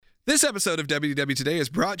This episode of WDW Today is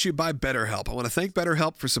brought to you by BetterHelp. I want to thank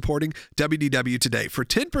BetterHelp for supporting WDW Today. For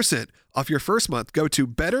 10% off your first month, go to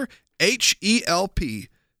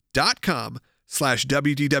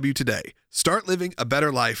betterhelp.com/WDW Today. Start living a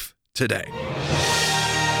better life today.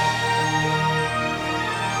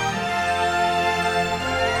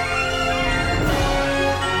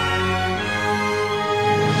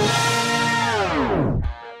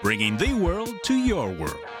 Bringing the world to your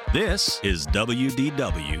world. This is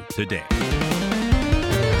WDW Today.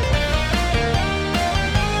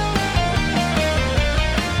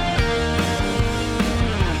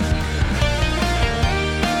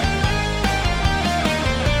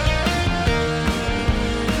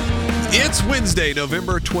 It's Wednesday,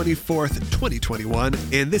 November 24th, 2021,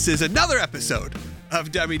 and this is another episode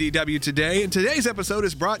of WDW Today. And today's episode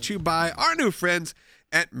is brought to you by our new friends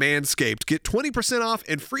at Manscaped. Get 20% off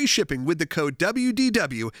and free shipping with the code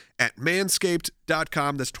WDW at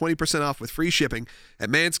manscaped.com. That's 20% off with free shipping at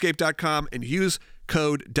manscaped.com and use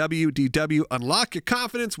code WDW. Unlock your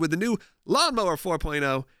confidence with the new Lawnmower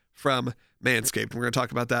 4.0 from Manscaped. We're going to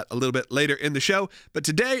talk about that a little bit later in the show. But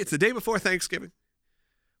today, it's the day before Thanksgiving.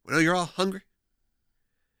 We know you're all hungry.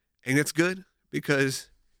 And it's good because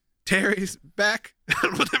Terry's back. I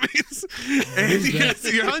don't know what that means. And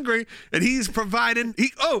you're hungry, and he's providing.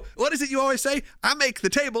 What is it you always say? I make the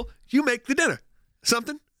table, you make the dinner.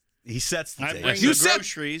 Something? He sets the table. I bring the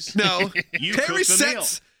groceries. No. You Terry cook the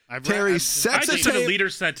sets. meal. Terry sets I a think the table.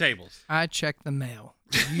 leaders set tables. I check the mail.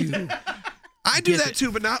 You I do get that it.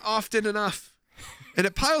 too, but not often enough. And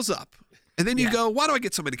it piles up. And then you go, why do I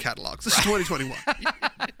get so many catalogs? This is 2021.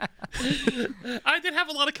 I did have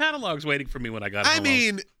a lot of catalogs waiting for me when I got home. I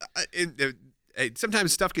mean,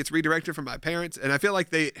 sometimes stuff gets redirected from my parents, and I feel like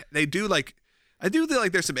they do like. I do feel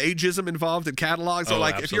like there's some ageism involved in catalogs. So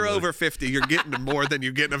like if you're absolutely. over 50, you're getting more than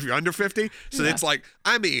you're getting if you're under 50. So it's like,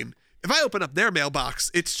 I mean, if I open up their mailbox,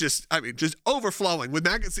 it's just overflowing with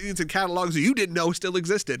magazines and catalogs you didn't know still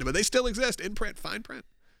existed, but they still exist in print, fine print.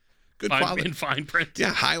 Good quality. in fine print.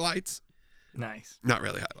 Yeah, highlights. nice. Not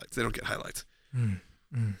really highlights. They don't get highlights.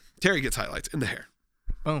 Terry gets highlights in the hair.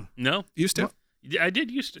 Boom. No, Used to? I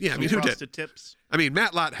did used to. Yeah, I mean, who did? Frosted tips. I mean,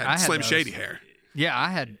 Matt Lott had I had Slim those. Shady hair. Yeah, I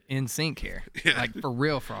had in sync hair, Yeah. like for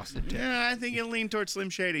real frosted tip. Yeah, I think it'll lean towards Slim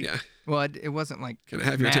Shady. Yeah. Well, it wasn't like Can I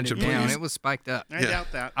have your matted attention, down. please? It was spiked up. I Yeah.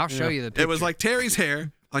 doubt that. I'll show you the picture. It was like Terry's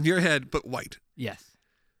hair on your head, but white. Yes.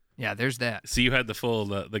 Yeah, there's that. So you had the full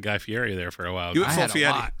the Guy Fieri there for a while. You I went full had a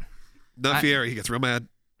Fieri. lot. Not Fieri. He gets real mad.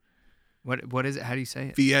 What is it? How do you say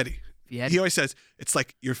it? Fieri. Fieri? He always says, it's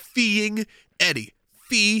like you're feeing Eddie.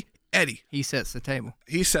 Fee Eddie. He sets the table.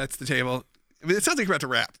 He sets the table. I mean, it sounds like you're about to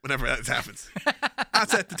rap whenever that happens. I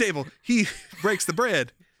set the table. He breaks the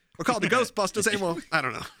bread. We're called the Ghostbusters. And well, I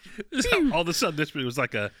don't know. All of a sudden, this was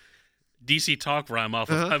like a DC talk rhyme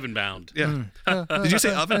off of Heaven Bound. Yeah. Did you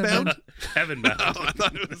say oven bound? Heaven Bound. Oh, I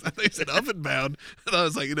thought you said oven bound. I thought it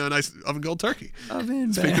was like, a nice oven gold turkey.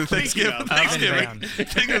 Oven Speaking bound. of Thanksgiving. Oven bound.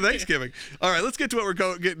 Speaking of Thanksgiving. All right, let's get to what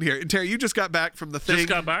we're getting here. And Terry, you just got back from the thing. Just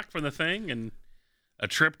got back from the thing and a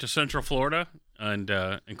trip to Central Florida, and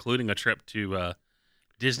including a trip to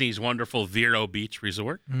Disney's wonderful Vero Beach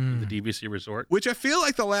Resort, the DVC Resort. Which I feel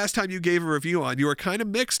like the last time you gave a review on, you were kind of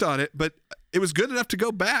mixed on it, but it was good enough to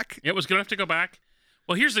go back. It was good enough to go back.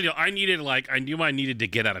 Well, here's the deal. I knew I needed to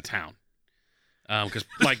get out of town. Because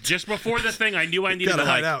just before the thing, I knew I needed Gotta to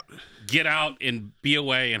hide out. get out and be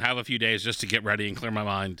away and have a few days just to get ready and clear my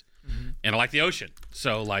mind. And I like the ocean.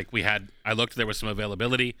 So I looked, there was some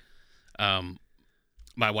availability.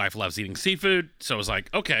 My wife loves eating seafood. So I was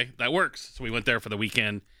like, okay, that works. So we went there for the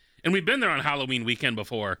weekend. And we've been there on Halloween weekend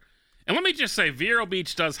before. And let me just say, Vero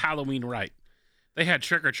Beach does Halloween right. They had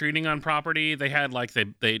trick-or-treating on property. They had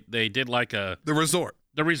they did like a... The resort.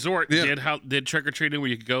 The resort Yeah. did trick-or-treating where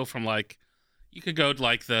you could go from you could go to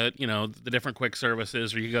the different quick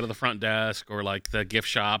services, or you could go to the front desk or like the gift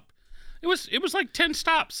shop. It was like 10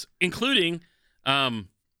 stops, including one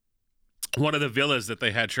of the villas that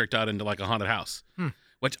they had tricked out into like a haunted house,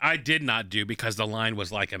 which I did not do because the line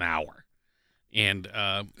was like an hour. And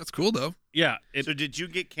That's cool, though. yeah, So did you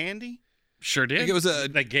get candy? sure did. think it was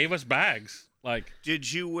they gave us bags.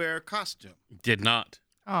 Did you wear a costume? Did not.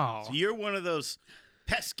 Oh. So you're one of those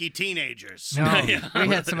pesky teenagers. No, Yeah. we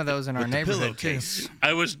had some of those in our With the neighborhood too. pillowcase.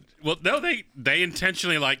 I was no. They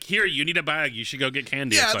intentionally here. You need a bag. You should go get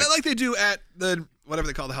candy. Yeah, It's like they do at the, whatever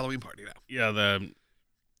they call the Halloween party now. yeah. The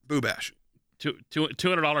Boo Bash.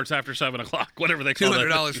 $200 after 7:00, whatever they call it.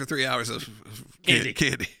 $200 for 3 hours of candy.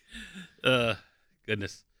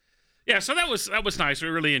 Goodness. Yeah, so that was nice. We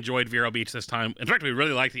really enjoyed Vero Beach this time. In fact, we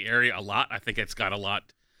really like the area a lot. I think it's got a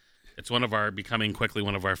lot. It's becoming quickly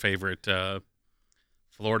one of our favorite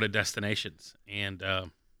Florida destinations, and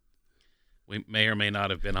we may or may not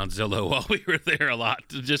have been on Zillow while we were there a lot,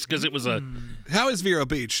 just because it was a. How is Vero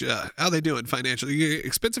Beach? How are they doing financially?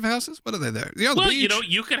 Expensive houses? What are they there? You're on the beach. You know,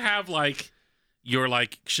 you could have your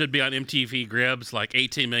should be on MTV Cribs,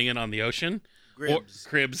 18 million on the ocean. Gribs.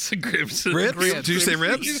 Cribs. Ribs? Did you say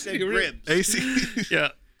ribs? You said ribs. AC. Yeah.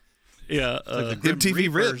 Yeah.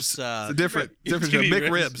 MTV Ribs. It's a different show. MTV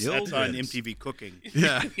McRibs. Ribs. That's on MTV Cooking.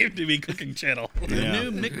 Yeah. MTV Cooking Channel. Yeah.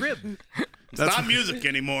 New McRib. It's not music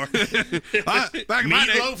anymore. Back in my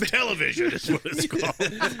day, Meatloaf Television is what it's called.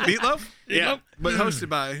 Meatloaf? Yeah. But hosted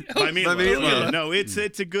by Meatloaf. Meatloaf. Yeah, no,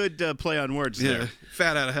 it's a good play on words Yeah. there.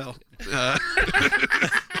 Fat out of hell.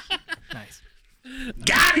 Nice.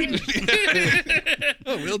 Got him!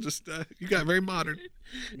 Oh, we'll just, you got very modern.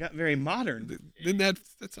 Got very modern. Didn't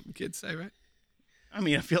that's something kids say, right? I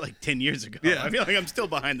mean, I feel like 10 years ago. Yeah. I feel like I'm still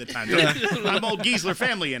behind the times. I'm old Giesler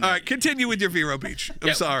family in All right, continue with your Vero Beach.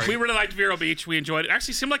 I'm sorry. We really liked Vero Beach. We enjoyed it.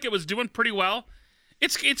 Actually, seemed like it was doing pretty well.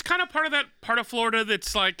 It's kind of part of that part of Florida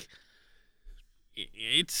that's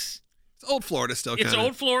it's old Florida still. It's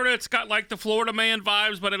old Florida. It's got the Florida man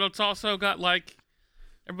vibes, but it's also got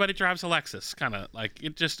everybody drives a Lexus, kind of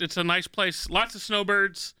it's a nice place. Lots of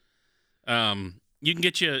snowbirds. You can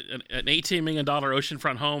get you an $18 million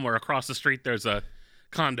oceanfront home, or across the street there's a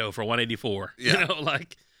condo for $184. Yeah. You know,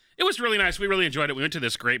 it was really nice. We really enjoyed it. We went to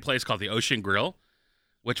this great place called the Ocean Grill,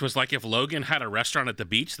 which was if Logan had a restaurant at the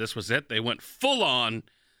beach, this was it. They went full on,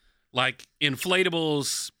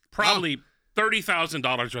 inflatables, probably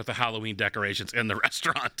 $30,000 worth of Halloween decorations in the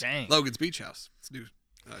restaurant. Dang. Logan's Beach House. It's new.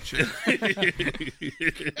 Channel.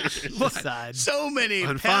 Side. So many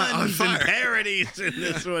On puns fire. and parodies in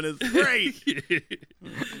this one. Is great.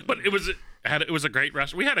 But it was a great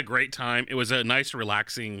restaurant. We had a great time. It was a nice,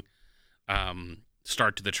 relaxing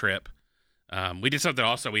start to the trip. We did something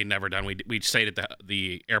also we'd never done. We stayed at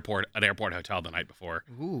the airport hotel the night before.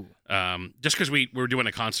 Ooh. Just because we were doing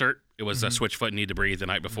a concert. It was Switchfoot and Need to Breathe the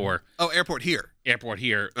night before. Oh, airport here. Airport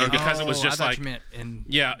here. And because it was just I thought you meant in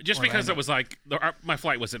just because it Orlando. was my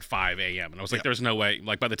flight was at 5 a.m. and I was there's no way.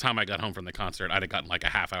 By the time I got home from the concert, I'd have gotten a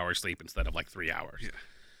half hour sleep instead of 3 hours. Yeah.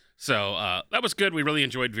 So that was good. We really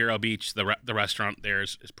enjoyed Vero Beach. The restaurant there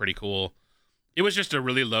is pretty cool. It was just a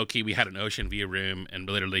really low key. We had an ocean view room and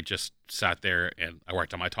literally just sat there and I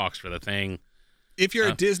worked on my talks for the thing. If you're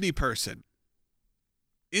a Disney person,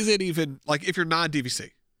 is it even if you're non-DVC?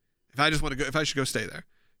 If I just want to go, if I should go stay there,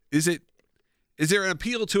 is there an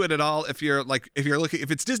appeal to it at all? If you're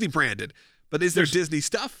if it's Disney branded, but is there Disney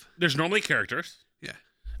stuff? There's normally characters. Yeah.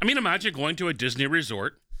 I mean, imagine going to a Disney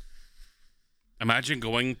resort. Imagine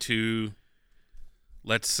going to,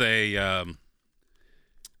 let's say,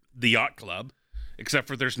 the Yacht Club, except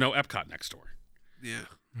for there's no Epcot next door. Yeah.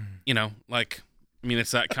 You know,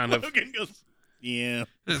 it's that kind of. Logan goes, yeah.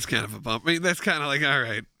 That's kind of a bump. I mean, that's kind of all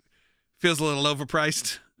right. Feels a little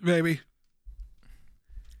overpriced, maybe.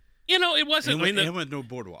 It wasn't. And with no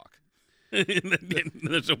boardwalk.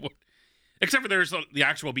 There's except for the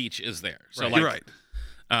actual beach is there. So You're right.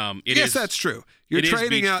 Yes, that's true. You're it is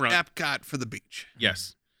trading out beachfront. Epcot for the beach.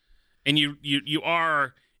 Yes, and you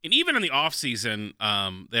are, and even in the off season,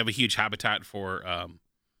 they have a huge habitat for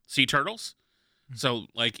sea turtles. So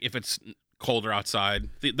if it's colder outside,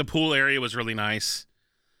 the pool area was really nice.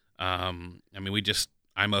 I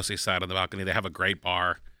mostly sat on the balcony. They have a great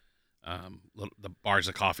bar. The bar's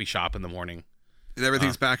a coffee shop in the morning. And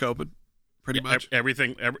everything's back open, pretty much.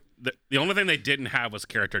 Everything. The only thing they didn't have was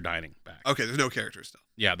character dining back. Okay, there's no characters still.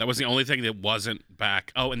 Yeah, that was the only thing that wasn't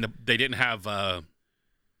back. Oh, and they didn't have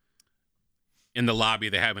in the lobby.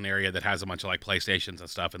 They have an area that has a bunch of PlayStations and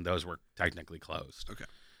stuff, and those were technically closed. Okay,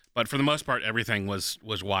 but for the most part, everything was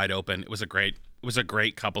wide open. It was a great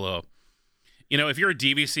couple of. If you're a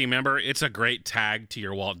DVC member, it's a great tag to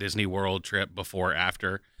your Walt Disney World trip before or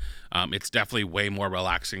after. It's definitely way more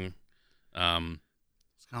relaxing. It's kind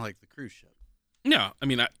of like the cruise ship. No,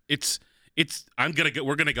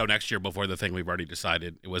 we're gonna go next year before the thing we've already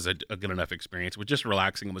decided. It was a good enough experience. It was just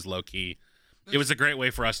relaxing. It was low key. It was a great way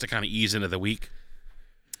for us to kind of ease into the week.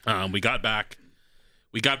 We got back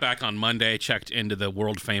on Monday, checked into the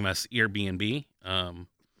world famous Airbnb, and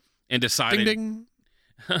decided ding ding.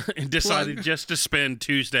 and decided Plug. just to spend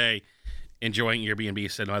Tuesday enjoying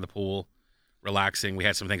Airbnb, sitting by the pool, relaxing. We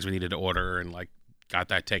had some things we needed to order and got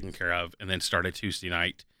that taken care of, and then started Tuesday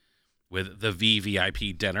night with the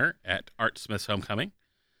VVIP dinner at Art Smith's Homecoming,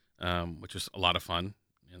 which was a lot of fun.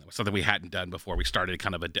 It was something we hadn't done before. We started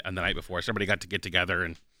kind of the night before. So everybody got to get together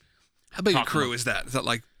and How big a Talk crew about- is that? Is that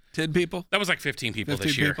 10 people? That was like 15 people 15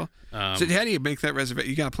 this year. people? Um, So how do you make that reservation?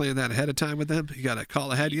 You got to plan that ahead of time with them? You got to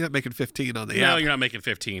call ahead? You're not making 15 on the no, app. you're not making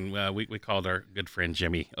 15. We called our good friend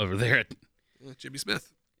Jimmy over there at Jimmy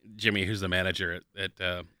Smith. Jimmy, who's the manager at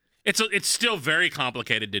it's still very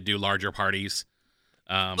complicated to do larger parties.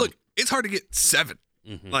 Look, it's hard to get 7.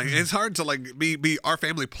 Mhm. Like, it's hard to like be our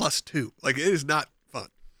family plus 2. Like, it is not fun.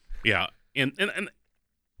 Yeah, and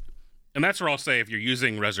that's where I'll say if you're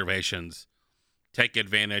using reservations, take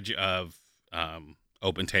advantage of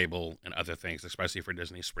Open Table and other things, especially for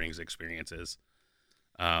Disney Springs experiences.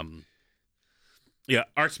 Yeah,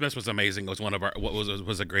 Art Smith's was amazing. It was one of our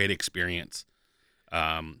was a great experience.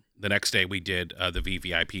 The next day we did the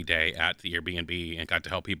VVIP day at the Airbnb and got to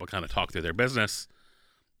help people kind of talk through their business.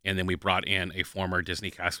 And then we brought in a former Disney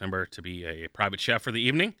cast member to be a private chef for the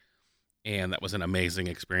evening. And that was an amazing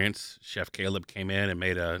experience. Chef Caleb came in and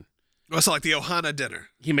made Also, like the Ohana dinner.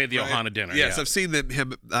 he made the Right? Ohana dinner. Yes, yeah. I've seen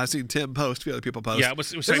him. I've seen Tim post. A few other people post. Yeah, it was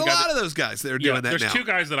There's same a guy lot of those guys that are doing that there's now. 2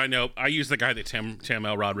 guys that I know. I use the guy that Tim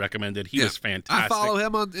Elrod recommended. He Yeah. was fantastic. I follow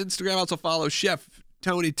him on Instagram. I also follow Chef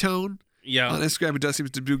Tony Tone Yeah. on Instagram, who does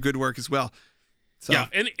seems to do good work as well. So, Yeah,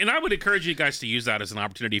 and I would encourage you guys to use that as an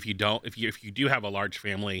opportunity if you do have a large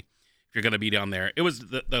family, if you're going to be down there. It was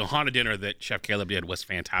the Ohana dinner that Chef Caleb did was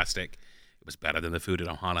fantastic. It was better than the food at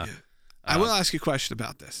Ohana. Yeah. I will ask you a question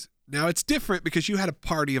about this. Now, it's different because you had a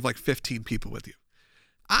party of like 15 people with you.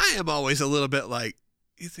 I am always a little bit like,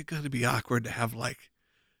 is it going to be awkward to have like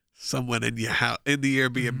someone in your house, in the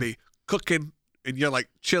Airbnb cooking and you're like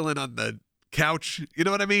chilling on the couch? You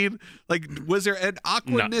know what I mean? Like, was there an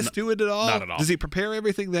awkwardness to it at all? Not at all. Does he prepare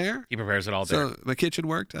everything there? He prepares it all there. So my kitchen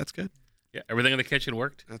worked. That's good. Yeah, everything in the kitchen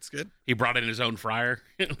worked. That's good. He brought in his own fryer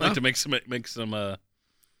Oh. to make some.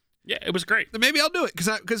 Yeah, it was great. Then maybe I'll do it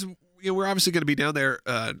because we're obviously going to be down there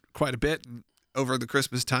quite a bit and over the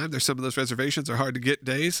Christmas time. There's some of those reservations are hard to get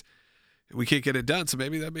days, and we can't get it done. So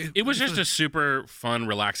maybe that'd be. It was just a super fun,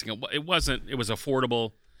 relaxing. It wasn't. It was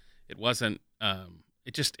affordable. It wasn't.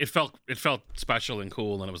 It felt special and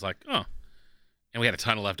cool, and it was like, oh. And we had a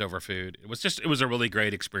ton of leftover food. It was a really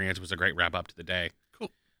great experience. It was a great wrap up to the day.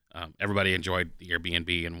 Cool. Everybody enjoyed the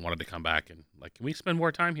Airbnb and wanted to come back and like, can we spend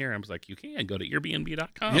more time here? And I was like, you can go to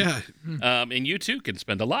Airbnb.com. Yeah. And you too can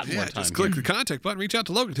spend a lot more time. Just click here. the contact button, reach out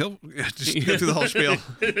to Logan. Just go through the whole spiel.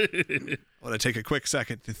 I want to take a quick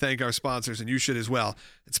second to thank our sponsors, and you should as well.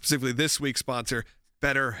 And specifically this week's sponsor,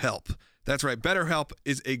 BetterHelp. That's right. BetterHelp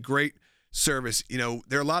is a great service. You know,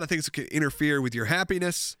 there are a lot of things that can interfere with your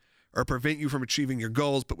happiness or prevent you from achieving your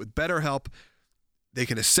goals, but with BetterHelp, they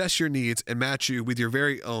can assess your needs and match you with your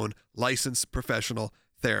very own licensed professional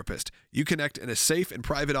therapist. You connect in a safe and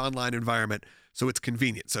private online environment, so it's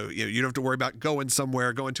convenient. So you don't have to worry about going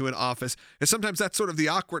somewhere, going to an office. And sometimes that's sort of the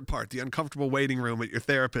awkward part, the uncomfortable waiting room with your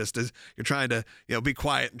therapist as you're trying to be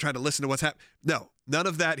quiet and trying to listen to what's happening. No, none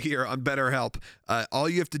of that here on BetterHelp. All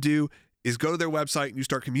you have to do is go to their website and you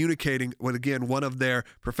start communicating with, again, one of their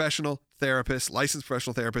professional therapists, licensed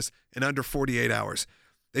professional therapists, in under 48 hours.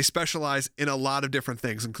 They specialize in a lot of different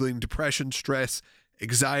things, including depression, stress,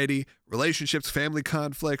 anxiety, relationships, family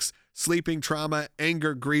conflicts, sleeping, trauma,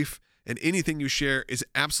 anger, grief, and anything you share is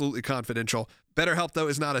absolutely confidential. BetterHelp, though,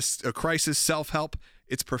 is not a crisis self-help.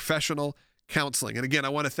 It's professional counseling. And again, I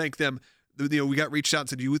want to thank them. We got reached out and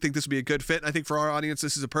said, do you think this would be a good fit? And I think for our audience,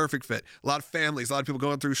 this is a perfect fit. A lot of families, a lot of people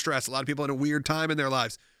going through stress, a lot of people in a weird time in their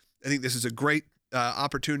lives. I think this is a great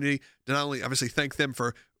opportunity to not only obviously thank them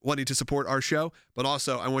for wanting to support our show, but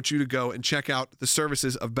also I want you to go and check out the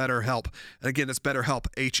services of BetterHelp. And again, that's BetterHelp,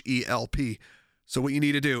 H-E-L-P. So what you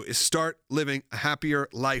need to do is start living a happier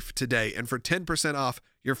life today. And for 10% off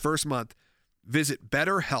your first month, visit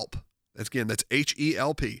BetterHelp. That's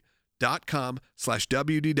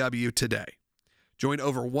HELP.com/WDW today. Join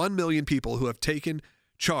over 1 million people who have taken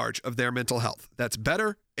charge of their mental health. That's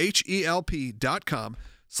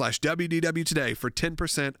HELP.com/WDW today for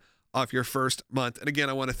 10% off your first month. And again,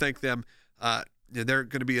 I want to thank them. They're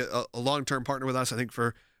going to be a long-term partner with us, I think,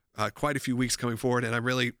 for quite a few weeks coming forward. And I'm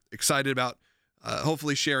really excited about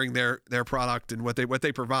hopefully sharing their product and what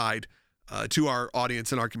they provide to our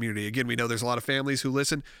audience and our community. Again, we know there's a lot of families who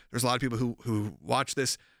listen. There's a lot of people who watch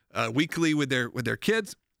this weekly with their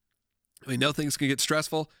kids. We know things can get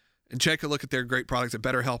stressful. And check a look at their great products at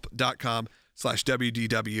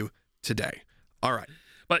BetterHelp.com/WDW today. All right.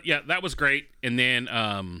 But yeah, that was great. And then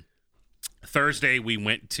Thursday we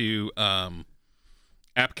went to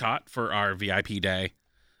Epcot for our VIP day.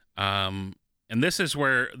 And this is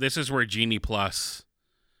where Genie Plus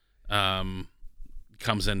comes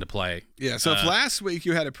into play. Yeah. So if last week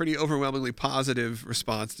you had a pretty overwhelmingly positive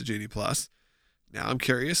response to Genie Plus, now I'm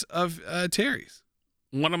curious of Terry's.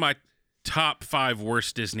 One of my top 5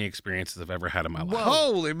 worst Disney experiences I've ever had in my life.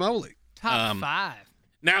 Holy moly! Top 5.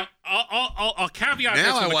 Now, I'll caveat Now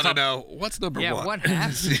this I with want to know what's number Yeah, one. what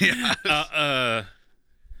happened? Yeah.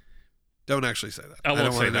 Don't actually say that. I don't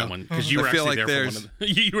won't say wanna that know. one because you were I feel actually like there for one of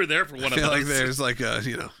the, you were there for one I of feel those. like there's like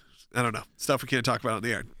a, I don't know, stuff we can't talk about on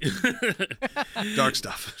the air. Dark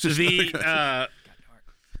stuff. The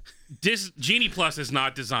Genie Plus is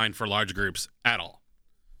not designed for large groups at all.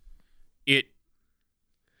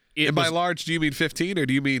 And by was- large, do you mean 15 or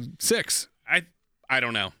do you mean 6? I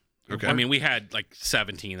don't know. Okay. I mean, we had like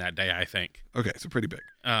 17 that day, I think. Okay, so pretty big.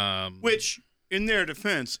 Which, in their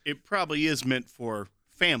defense, it probably is meant for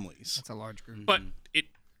families. That's a large group. But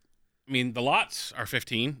the lots are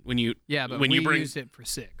 15 when you But when we you bring used it for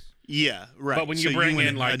 6. Yeah, right. But when you bring went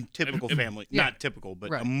in, like, a typical family, Yeah. not typical, but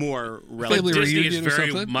Right. a more But Family relative. Disney is reunion or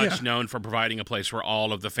very something? much Yeah. known for providing a place where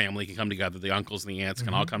all of the family can come together. The uncles and the aunts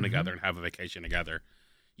can all come together and have a vacation together.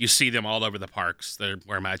 You see them all over the parks. They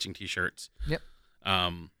wear matching T-shirts. Yep.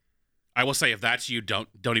 I will say, if that's you, don't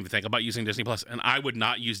even think about using Disney Plus. And I would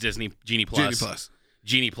not use Genie Genie Plus Plus.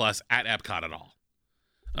 at Epcot at all.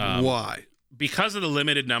 Why? Because of the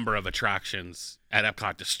limited number of attractions at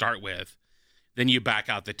Epcot to start with. Then you back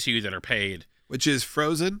out the 2 that are paid. Which is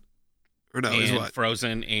Frozen? Or no, is and what?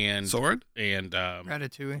 Frozen and Soarin'? and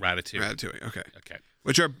Ratatouille. Ratatouille. Okay. Okay.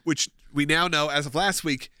 Which we now know as of last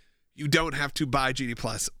week, you don't have to buy Genie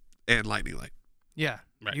Plus and Lightning Lane. Yeah.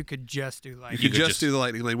 Right. You could just do You like could could just just- do the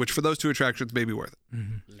Lightning Lane, which for those 2 attractions may be worth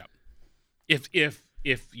it.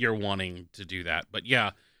 If you're wanting to do that. But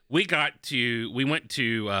yeah, we went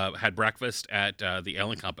to had breakfast at the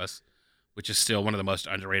Ellen Compass, which is still one of the most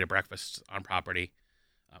underrated breakfasts on property.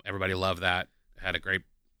 Everybody loved that. Had a great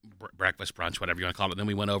breakfast, brunch, whatever you want to call it. Then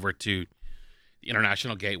we went over to the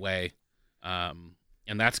International Gateway, and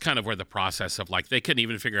that's kind of where the process of, like, they couldn't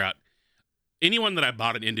even figure out anyone that I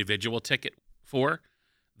bought an individual ticket for.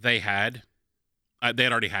 They had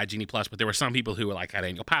already had Genie Plus, but there were some people who were like had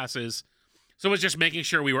annual passes. So it was just making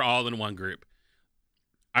sure we were all in one group.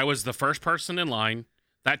 I was the first person in line.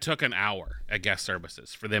 That took an hour at guest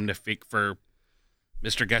services for them for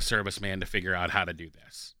Mr. Guest Service Man to figure out how to do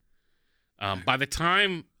this. By the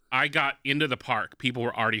time I got into the park, people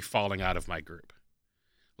were already falling out of my group.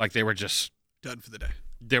 Like they were just Done for the day.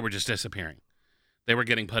 They were just disappearing. They were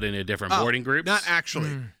getting put into different boarding groups. Not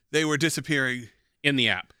actually. They were disappearing in the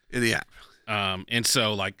app. in the app. And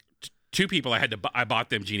so like 2 people I bought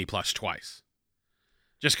them Genie Plus twice.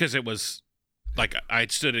 Just because it was like I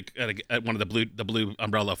stood at one of the blue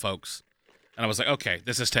umbrella folks, and I was like, okay,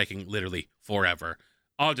 this is taking literally forever.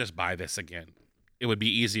 I'll just buy this again. It would be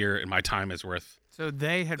easier, and my time is worth. So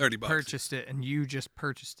they had $30. purchased it, and you just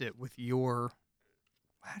purchased it with your.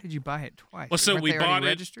 How did you buy it twice? Well, so Weren't we they already bought it.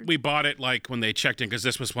 registered? We bought it like when they checked in, because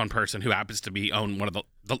this was one person who happens to own one of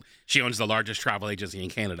the. She owns the largest travel agency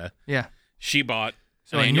in Canada. Yeah. She bought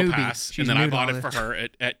So an a annual newbie. pass, She's and then I new to bought all it for this. her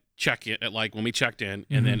at check-in, at like when we checked in,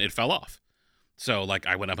 and then it fell off. So like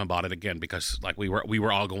I went up and bought it again because like we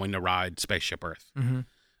were all going to ride Spaceship Earth.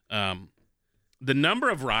 The number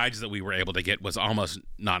of rides that we were able to get was almost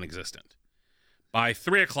non-existent. By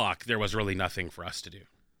 3:00, there was really nothing for us to do.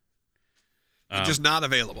 Just not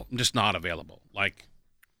available. Just not available. Like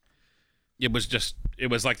it was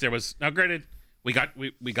like there was now granted we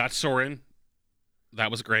got Soarin'. That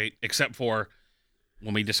was great, except for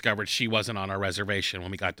when we discovered she wasn't on our reservation when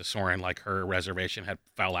we got to Soarin', like her reservation had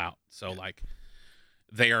fell out. So like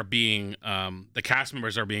they are being the cast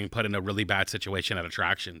members are being put in a really bad situation at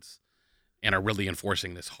attractions and are really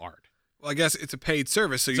enforcing this hard. Well, I guess it's a paid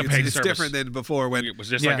service, so It's a paid it's service. different than before when It was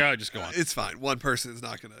just Yeah. like, oh, just go on. it's fine. One person is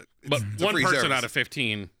not going to. But one person out of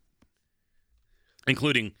 15,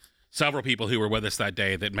 including several people who were with us that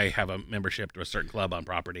day that may have a membership to a certain club on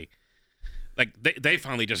property, like they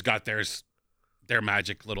finally just got their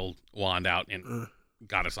magic little wand out and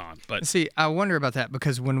got us on. But See, I wonder about that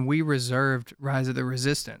because when we reserved Rise of the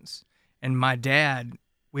Resistance, and my dad,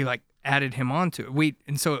 we like added him onto it.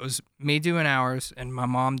 And so it was me doing ours and my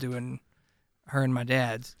mom doing her and my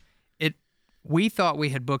dad's. We thought we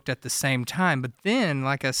had booked at the same time, but then,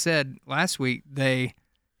 like I said last week,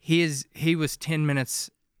 he was 10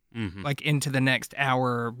 minutes like into the next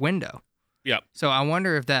hour window. Yep. So I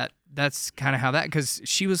wonder if that's kind of how that, because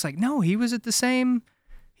she was like, no, he had the same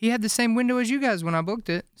window as you guys when I booked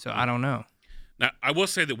it. So I don't know. Now, I will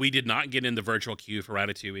say that we did not get in the virtual queue for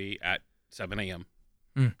Ratatouille at 7 a.m.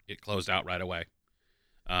 It closed out right away.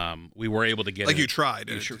 We were able to get Like in. you tried.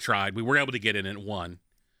 You tried. We were able to get in at 1,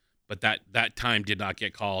 but that time did not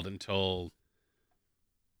get called until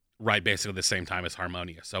right basically the same time as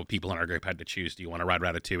Harmonia. So people in our group had to choose: do you want to ride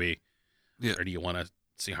Ratatouille, Yeah. or do you want to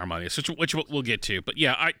see Harmonia? Which we'll get to. But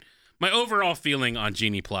yeah, My overall feeling on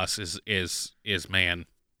Genie Plus is man.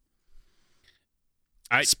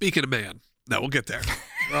 Speaking of man, no, we'll get there.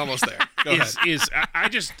 We're almost there. Go ahead.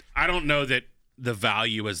 I don't know that the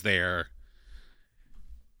value is there.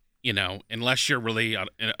 You know, unless you're really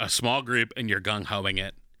a small group and you're gung-hoing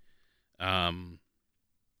it. I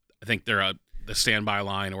think they're the standby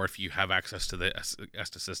line, or if you have access to the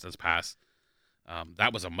guest assistance pass,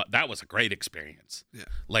 that was a great experience. Yeah.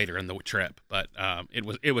 Later in the trip, but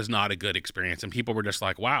it was not a good experience, and people were just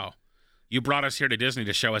like, "Wow, you brought us here to Disney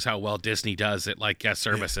to show us how well Disney does it, like guest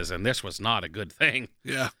services, and this was not a good thing."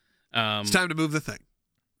 Yeah. It's time to move the thing.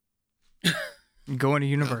 Going to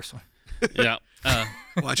Universal. Yeah.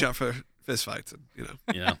 Watch out for fist fights, and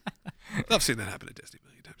Yeah. I've seen that happen at Disney a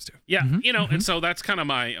million times too. Yeah. And so that's kind of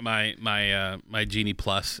my Genie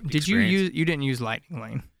Plus. Did you experience. you didn't use Lightning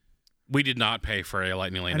Lane? We did not pay for a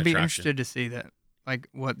Lightning Lane I'd be attraction. interested to see that, like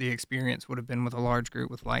what the experience would have been with a large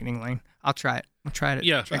group with Lightning Lane. I'll try it. I'll try it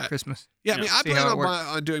Yeah. at Christmas. Yeah, I mean, I See plan how it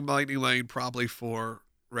on doing Lightning Lane probably for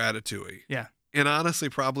Ratatouille. Yeah. And honestly,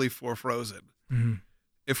 probably for Frozen. Mm-hmm.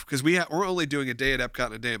 Because we're only doing a day at Epcot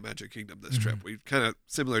and a day at Magic Kingdom this trip. We kind of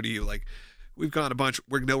similar to you, like we've gone a bunch.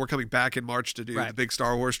 We're coming back in March to do the big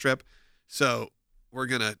Star Wars trip, so we're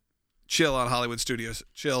gonna chill on Hollywood Studios,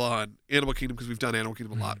 chill on Animal Kingdom because we've done Animal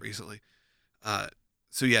Kingdom a lot recently.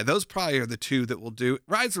 So yeah, those probably are the two that we'll do.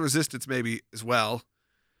 Rise of Resistance maybe as well,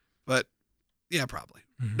 but yeah, probably.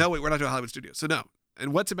 No, wait, we're not doing Hollywood Studios, so no.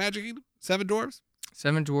 And what's in Magic Kingdom? Seven Dwarfs?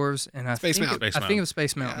 Seven Dwarves and Space Mountain. I think it was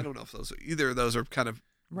Space Mountain. Yeah, I don't know if either of those are kind of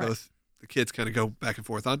both the kids kind of go back and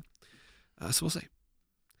forth on. So we'll see.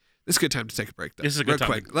 This is a good time to take a break, though. This is a good time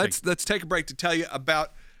quick. Let's take a break to tell you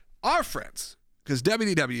about our friends, because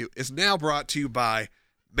WDW is now brought to you by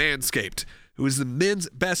Manscaped, who is the men's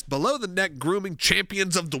best below-the-neck grooming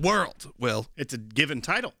champions of the world. Will, It's a given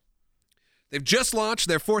title. they've just launched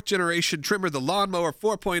their 4th-generation trimmer, the Lawnmower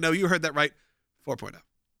 4.0. You heard that right, 4.0. Are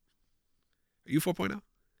you 4.0?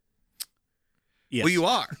 Yes. Well, you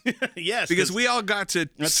are. Yes. Because we all got to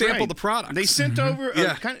That's sample right. the product. They sent over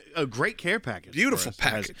Yeah. a great care package. Beautiful for us. It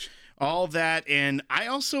has package. all that, and I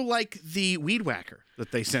also like the weed whacker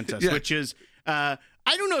that they sent us, Yeah. which is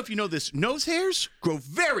I don't know if you know this, nose hairs grow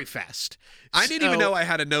very fast. I didn't even know I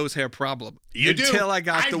had a nose hair problem You do. until I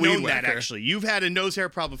got I've the weed known that whacker. actually. You've had a nose hair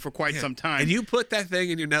problem for quite some time. And you put that thing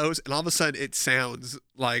in your nose, and all of a sudden it sounds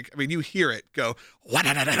like, I mean, you hear it go, on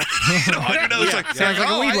your nose. Yeah. Sounds like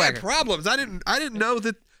a weed I had whacker. problems. I didn't know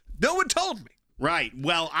that. No one told me. Right.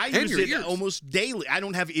 Well, I And use your it ears. almost daily. I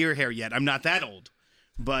don't have ear hair yet. I'm not that old.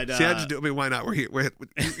 But See, I just do. I mean, why not? We're here.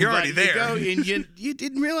 You're already but there. You go and you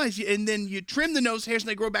didn't realize, and then you trim the nose hairs and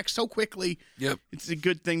they grow back so quickly. Yep. It's a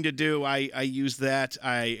good thing to do. I use that.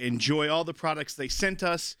 I enjoy all the products they sent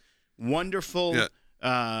us. Wonderful.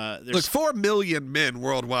 Yeah. There's Look, 4 million men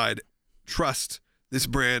worldwide trust this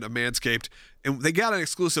brand of Manscaped, and they got an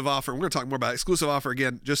exclusive offer. We're going to talk more about it. Exclusive offer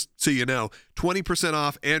again, just so you know, 20%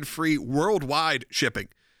 off and free worldwide shipping.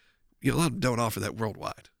 You know, a lot of them don't offer that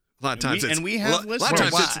worldwide. A lot of times and we have a lot of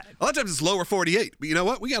times listeners. a lot of times it's lower 48. But you know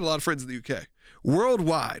what? We got a lot of friends in the UK.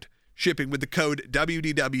 Worldwide shipping with the code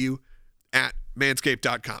WDW at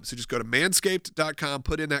manscaped.com. So just go to manscaped.com,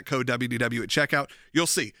 put in that code WDW at checkout. You'll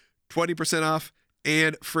see 20% off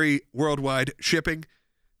and free worldwide shipping.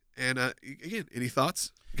 And again, any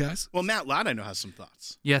thoughts, guys? well, Matt Lott, I know, has some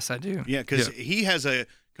thoughts. Yes, I do. Yeah, because he has a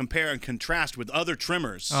compare and contrast with other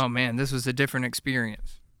trimmers. Oh man, this was a different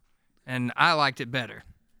experience, and I liked it better.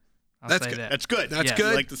 I'll That's say good. that. That's good. That's Yes. good.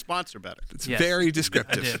 You like the sponsor better. It's Yes. very I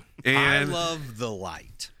descriptive. did. I And love the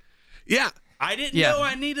light. yeah, I didn't Yeah. know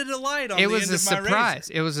I needed a light on It the was end a of my surprise.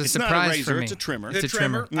 razor. It was a It's not a surprise razor, for me. it's a trimmer. It's a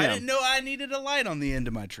trimmer. I Yeah. didn't know I needed a light on the end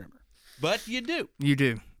of my trimmer, but you do. You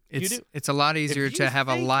do. It's do. it's a lot easier If to you have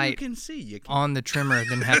a think light you can see. You can. on the trimmer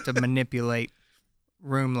than have to manipulate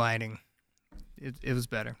room lighting. It was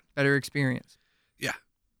better. Better experience. yeah.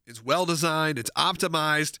 It's well designed. It's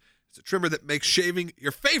optimized. It's a trimmer that makes shaving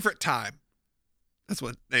your favorite time. That's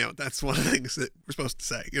what that's one of the things that we're supposed to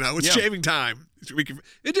say. It's Yeah. shaving time.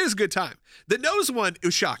 It is a good time. The nose one, it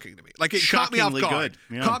was shocking to me. Like it caught me off Shockingly guard.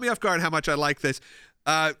 good. Yeah. Caught me off guard how much I like this.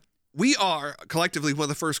 We are collectively one of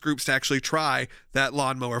the first groups to actually try that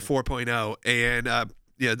Lawnmower 4.0, and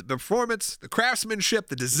the performance, the craftsmanship,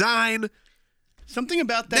 the design. Something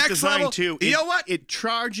about that Next design level. too. You know what? It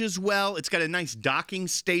charges well. It's got a nice docking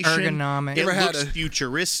station. Ergonomic. It Ever had looks a-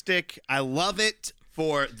 futuristic. I love it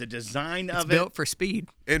for the design It's of built it. for speed.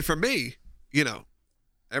 And for me,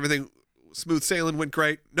 everything smooth sailing went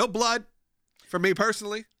great. No blood for me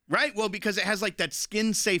personally. Right. Well, because it has like that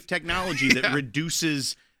skin safe technology that Yeah.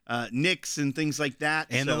 reduces nicks and things like that.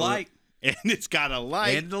 And the light. And it's got a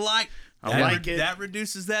light. And the light. I like it. That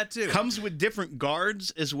reduces that too. Comes with different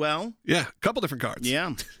guards as well. Yeah, a couple different cards.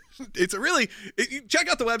 Yeah. It's a really you check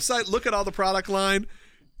out the website, look at all the product line.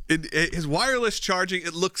 His wireless charging,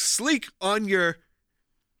 it looks sleek on your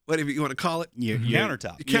whatever you want to call it. Your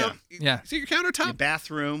countertop. Yeah. Is it your countertop? Your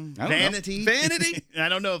bathroom. I don't know. Vanity. Vanity? I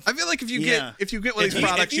don't know if I feel like if you get one of these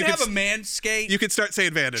products, If you you have could a Manscaped you could start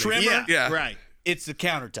saying vanity. trimmer, Yeah. Right. it's the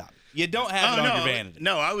countertop. You don't have it on your vanity.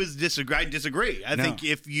 No, I disagree. I No. think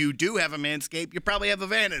if you do have a Manscaped, you probably have a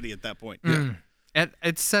vanity at that point.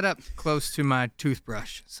 It's set up close to my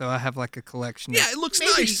toothbrush, so I have like a collection. Yeah, of, it looks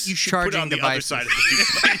Maybe nice. you should Charging put on the devices. other side of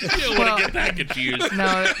the toothbrush. You don't want to get that confused.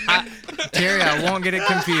 No, Jerry, I won't get it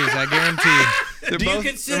confused. I guarantee you. Do you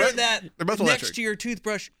consider that they're both next electric. to your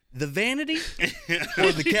toothbrush the vanity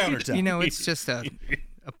or the countertop? You know, it's just a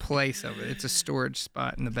place of it. It's a storage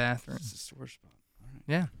spot in the bathroom. It's a storage spot.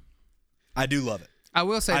 Yeah. I do love it. I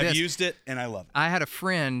will say I've this. used it and I love it. I had a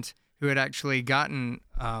friend who had actually gotten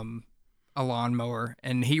a lawnmower,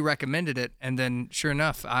 and he recommended it. And then, sure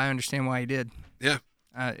enough, I understand why he did. Yeah.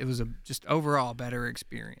 It was a just overall better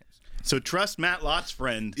experience. So trust Matt Lott's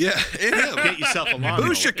friend. Yeah. And him. Get yourself a lawnmower.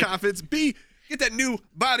 Boost your confidence. Get that new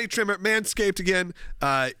body trimmer, Manscaped again.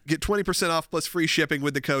 Get 20% off plus free shipping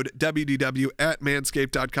with the code WDW at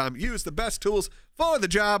manscaped.com. Use the best tools for the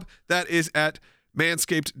job. That is at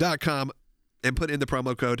manscaped.com and put in the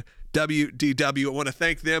promo code WDW. I want to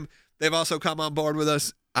thank them. They've also come on board with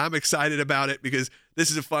us. I'm excited about it because this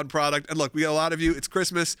is a fun product. And look, we got a lot of you. It's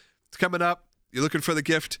Christmas. It's coming up. You're looking for the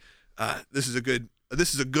gift. This is a good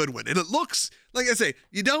one. And it looks, like I say,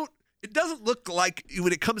 it doesn't look like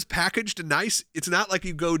when it comes packaged and nice, it's not like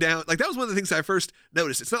you go down. Like that was one of the things I first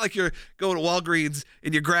noticed. It's not like you're going to Walgreens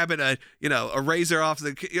and you're grabbing a razor off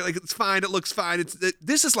you're like, it's fine. It looks fine.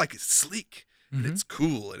 This is like, it's sleek and it's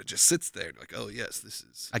cool and it just sits there. Like, oh yes, this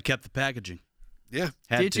is. I kept the packaging. Yeah.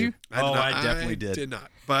 Did you? I definitely did. Did not.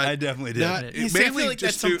 But I definitely did. not- You see, I feel mainly like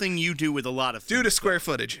that's just due something you do with a lot of to things. square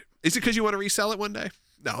footage. Is it because you want to resell it one day?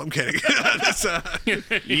 No, I'm kidding. That's,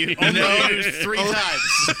 You only used 3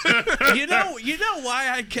 times. you know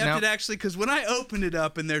why I kept Nope. it actually? Because when I opened it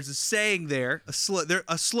up and there's a saying there, a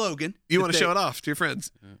slogan. you that want to they- show it off to your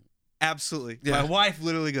friends. Absolutely. Yeah. My wife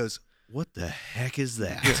literally goes, "What the heck is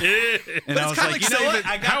that?" And But I it's was kinda like, like "You know saying what?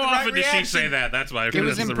 that- I got How the right often does she reaction." say that? That's why was this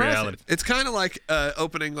is the impressive. reality. It's kind of like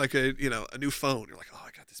opening like a new phone. You're like, oh,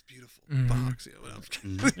 I got this beautiful box.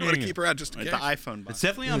 You want to keep her out just in Like case. the iPhone box. It's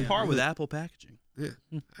definitely on par with Apple packaging.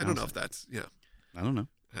 Yeah. I don't know if that's I don't know.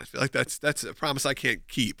 I feel like that's a promise I can't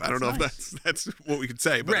keep. I don't know if that's what we could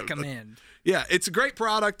say. But Recommend. yeah, it's a great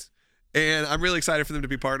product, and I'm really excited for them to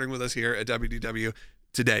be partnering with us here at WDW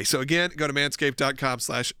today. So again, go to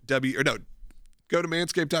manscaped.com/W or no, go to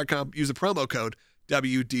manscaped.com. Use the promo code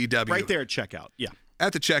WDW Right there at checkout. Yeah.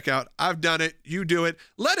 at the checkout. I've done it. You do it.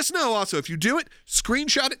 Let us know also if you do it.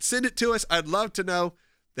 Screenshot it. Send it to us. I'd love to know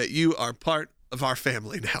that you are part of our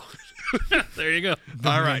family now. There you go.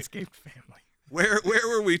 All right. Manscaped family. Where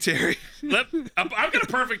were we, Terry? I've got a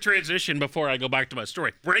perfect transition before I go back to my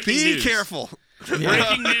story. Breaking Be news. careful.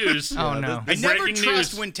 Breaking news. Oh no. I never Breaking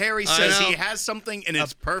trust news. when Terry I says know. he has something and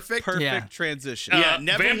it's perfect. Perfect Yeah. transition. Yeah,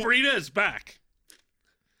 never Vampirina is back.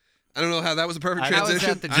 I don't know how that was a perfect I was transition.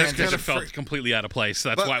 at the I gym. just Because kind it of felt completely out of place.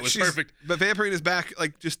 That's why it was perfect. But Vampirine is back,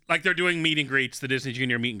 like just Like they're doing meet and greets. The Disney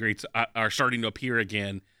Junior meet and greets are starting to appear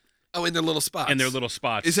again in their little spots. in their little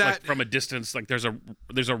spots. Is that- like from a distance? Like there's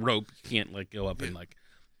a rope you can't like go up and like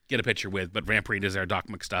get a picture with. But Vampirina's there. Doc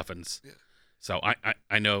McStuffins. Yeah. So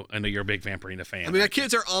I know you're a big Vampirina fan. I mean, my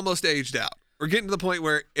kids are almost aged out. We're getting to the point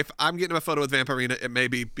where if I'm getting a photo with Vampirina, it may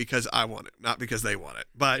be because I want it, not because they want it.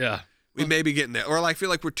 But Yeah. we may be getting there. Or I feel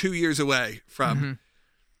like we're 2 years away from.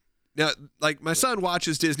 Now, like my son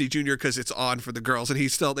watches Disney Junior because it's on for the girls, and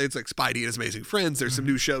it's like Spidey and His Amazing Friends. There's some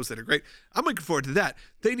new shows that are great. I'm looking forward to that.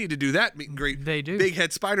 They need to do that meet and greet. They do. Big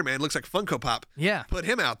Head Spider-Man looks like Funko Pop. Yeah. Put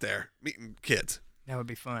him out there meeting kids. That would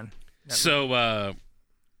be fun. So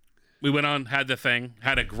we went on, had the thing,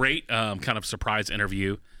 had a great kind of surprise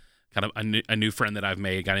interview. Kind of a new friend that I've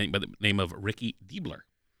made, a guy by the name of Ricky Diebler.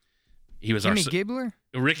 He was Jimmy our Gibbler?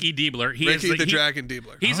 Ricky Diebler. He Ricky is the Dragon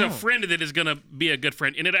Diebler. He's a friend that is going to be a good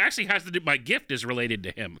friend, and it actually has to do. My gift is related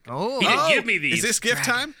to him. Oh. He didn't give me these. Is this gift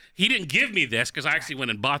time? He didn't give me this because I actually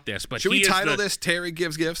went and bought this. But Should he we is title the, this Terry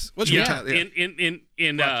Gives Gifts? What should we Yeah, title it?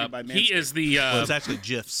 Brought to you by he is the Well, it's actually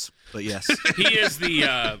GIFs, but yes. he is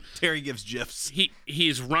the Terry gives GIFs.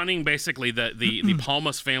 he's running basically the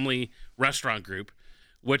Palmas Family Restaurant Group,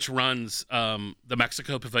 which runs the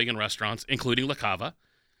Mexico Pavilion restaurants, including La Cava,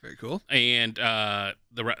 Very cool. and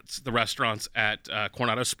the restaurants at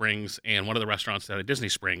Coronado Springs and one of the restaurants at Disney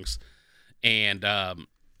Springs. And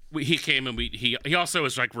he came and he also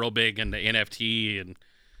is like real big into NFT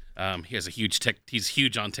and he has he's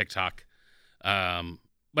huge on TikTok.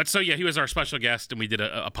 But so yeah, he was our special guest and we did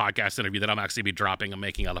a podcast interview that I'm actually be dropping on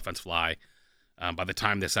Making Elephants Fly. By the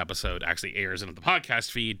time this episode actually airs into the podcast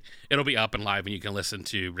feed, it'll be up and live, and you can listen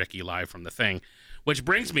to Ricky live from the thing. Which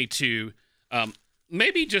brings me to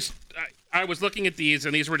maybe just I was looking at these,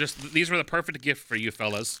 and these were the perfect gift for you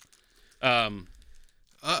fellas.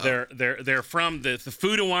 They're from the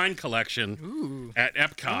Food and Wine collection at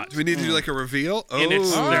Epcot. Do we need to do like a reveal? And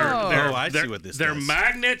it's I see what this they're does.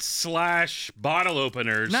 magnets / bottle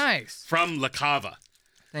openers. Nice. From La Cava.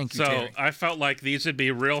 Thank you, So Terry. I felt like these would be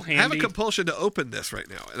real handy. I have a compulsion to open this right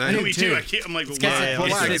now. And I Me too. I'm like, It's well,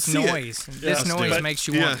 got I this can see it. noise. This noise makes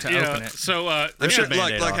you want to open it. So I'm sure,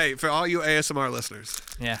 Band-Aid like, off. hey, for all you ASMR listeners,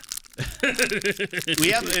 Yeah.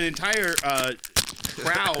 we have an entire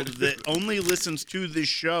crowd that only listens to this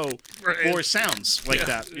show for sounds like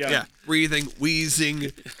that. yeah, breathing, wheezing,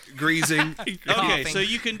 greasing. Okay, Coughing. so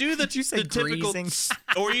you can do the, Did you say the typical, greasing?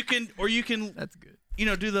 or you can, That's good.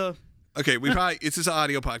 do the. Okay, we probably it's just an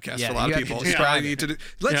audio podcast Yeah, for a lot you of have to people. So describe I need to do.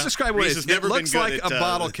 Let's describe what Reese it has is. It never been looks good like at, a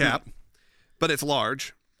bottle cap, but it's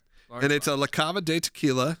large, and it's a La Cava de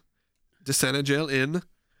Tequila de San Angel in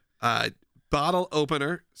bottle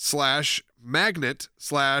opener / magnet /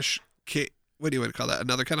 what do you want to call that?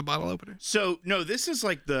 Another kind of bottle opener? So no, this is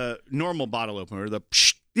like the normal bottle opener, the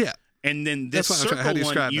psh, Yeah. and then this That's what I'm trying- how circle do you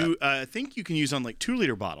one describe you I think you can use on like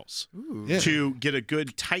 2-liter bottles Yeah. to get a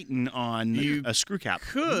good tighten on a screw cap.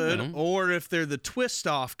 Could, or if they're the twist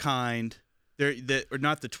off kind, or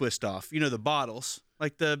not the twist off. The bottles,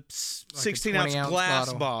 like the 16-ounce 20-ounce glass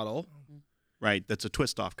bottle. bottle. Right, that's a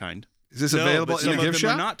twist off kind. Is this No, available but in some the of gift them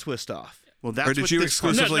shop? are not twist off. Well, that's Or did what you this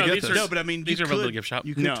exclusively No, get these this? are- No, but I mean, These you are available could, at the gift shop.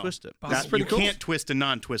 You could No. twist it. That, pretty you cool. can't twist a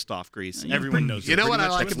non-twist off grease. Everyone knows. You know that. what I Pretty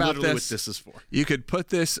much like that's about literally this? What this is for. You could put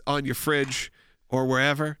this on your fridge or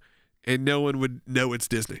wherever, and no one would know it's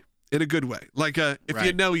Disney in a good way. Like, if you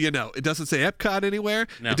Right. know, you know. It doesn't say Epcot anywhere.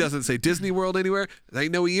 No. It doesn't say Disney World anywhere. There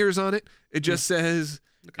ain't no ears on it. It just says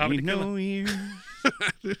La Cava You Tequila. know you.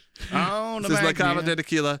 Oh, it says La Cava de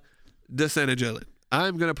Tequila de San Angel.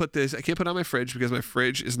 I'm gonna put this. I can't put it on my fridge because my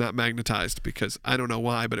fridge is not magnetized because I don't know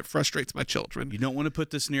why, but it frustrates my children. You don't want to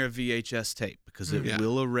put this near a VHS tape because it Yeah.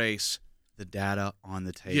 will erase the data on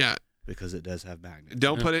the tape. Yeah. Because it does have magnets.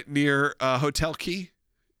 Don't put it near a hotel key.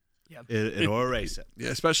 It'll erase it. Yeah,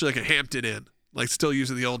 especially like a Hampton Inn, like still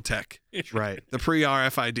using the old tech, Right. the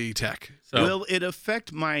pre-RFID tech. So Will it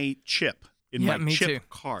affect my chip in Yeah, my me chip too.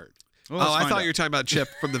 card? Oh, I thought you were talking about Chip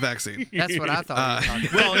from the vaccine. That's what I thought you were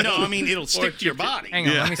talking about. Well, no, I mean it'll stick to your body. Hang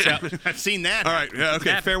on, let me see. I've seen that. All right. Yeah,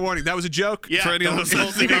 okay. Fair warning. That was a joke Yeah, for any of don't those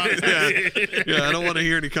hold me listening. on yeah, I don't want to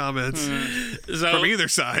hear any comments So- from either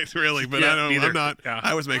side, really. But Yeah, I don't. neither. I'm not. Yeah.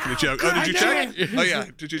 I was making a joke. Oh, did you check? Oh, yeah.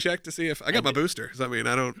 Did you check to see if I got my booster? I mean,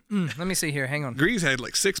 I don't. Let me see here. Hang on. Grease had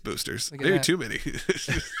like 6 boosters. Look at Maybe that. too many.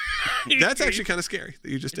 That's actually kind of scary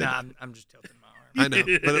that you just did. Nah, I'm just tilting my arm. I know,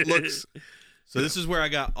 but it looks. So this is where I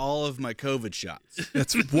got all of my COVID shots.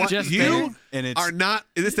 That's what Just you there? And it's are not.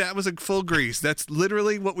 That was a full grease. That's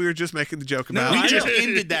literally what we were just making the joke about. We just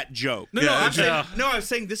ended that joke. No, Yeah, I'm saying, yeah. no, I was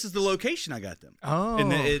saying this is the location I got them. Oh.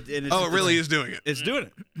 And it's Oh, it really is doing it. It's doing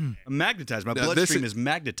it. I'm magnetized. My Now, this bloodstream is- is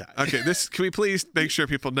magnetized. Okay, this can we please make sure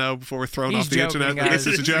people know before we're thrown He's off the joking, internet? guys.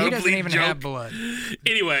 This is a He joke. doesn't Complete even joke. have blood.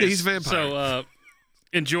 Anyways, He's a vampire. So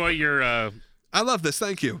enjoy your. I love this.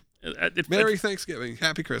 Thank you. Merry Thanksgiving.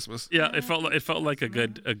 Happy Christmas. Yeah, it felt like a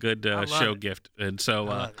good love show it. gift, and so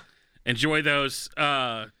love it. enjoy those.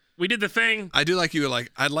 We did the thing. I do like you were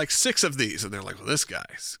like, I'd like 6 of these. And they're like, well, this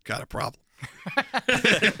guy's got a problem.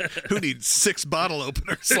 Who needs 6 bottle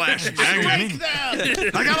openers / magnet?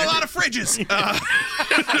 I got a lot of fridges.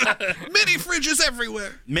 Many fridges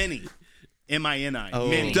everywhere. Many. M-I-N-I. Oh.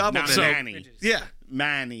 Many. Double not many. many. Yeah.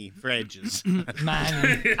 Many fridges.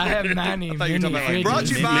 Manny. I have Manny. thought you were talking about, like, Brought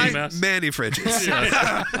to you Minnie by Mouse. Manny Fridges.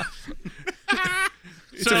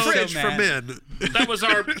 It's So- a fridge so for mad. men. That was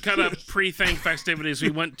our kind of pre-thing festivities. We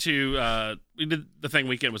went to we did the thing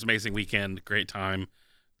weekend. It was an amazing weekend, great time,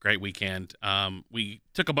 great weekend. We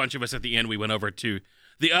took a bunch of us at the end. We went over to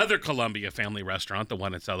the other Columbia family restaurant, the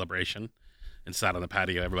one in Celebration, and sat on the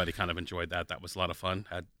patio. Everybody kind of enjoyed that. That was a lot of fun.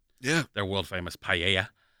 Had Yeah. their world famous paella.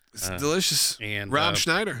 It's delicious. and, Rob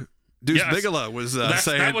Schneider, Deuce yes. Bigelow was That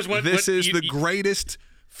saying was what this is you- the greatest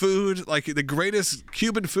food, like the greatest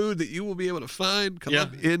Cuban food that you will be able to find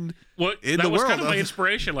in Well, in that the was world. kind of my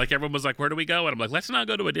inspiration. Like everyone was like, "Where do we go?" And I'm like, "Let's not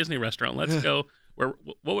go to a Disney restaurant. Let's go where.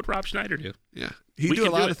 What would Rob Schneider do? Yeah, he We do a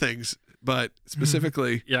can do lot it. of things, but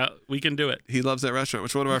specifically, Yeah, we can do it." he loves that restaurant,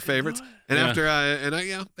 which is one of our favorites. And Yeah.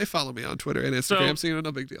 after they follow me on Twitter and Instagram, so you know,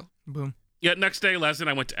 no big deal. Boom. Yeah, next day, Leslie and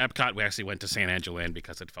I went to Epcot. We actually went to San Angelo Inn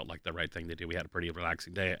because it felt like the right thing to do. We had a pretty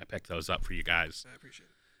relaxing day. I picked those up for you guys. I appreciate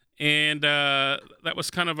it. And that was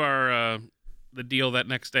kind of our the deal that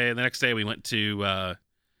next day. The next day, we went to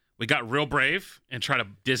we got real brave and tried a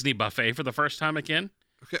Disney buffet for the first time again.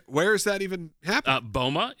 Okay, where is that even happening?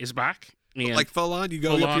 Boma is back. And Like full on, you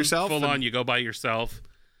go up yourself. Full on, you go by yourself.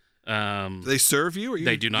 Do they serve you? Or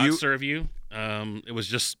They do not serve you. It was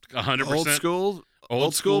just 100%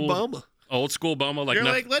 Old school Boma. Old school Boma. You're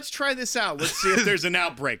like, let's try this out. Let's see if there's an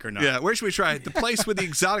outbreak or not. Yeah, where should we try it? The place with the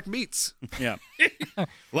exotic meats. Yeah. A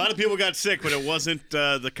lot of people got sick, but it wasn't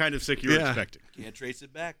the kind of sick you were expecting. Can't trace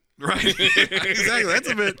it back. Right. Exactly.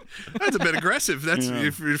 That's a bit aggressive. That's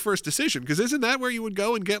your first decision. Because isn't that where you would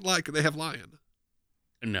go and get, like, they have lion?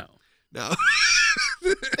 No. No.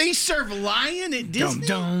 They serve lion at Disney?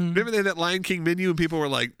 Remember they had that Lion King menu and people were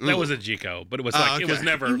like, That was a Jico, but it was like, it was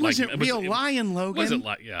never It like, wasn't real lion, Logan. It wasn't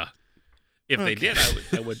like, yeah. If they did,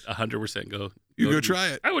 I would 100% go. You go try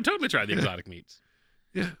it. I would totally try the exotic meats.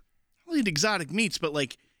 Yeah. I'll eat exotic meats, but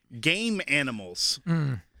like game animals.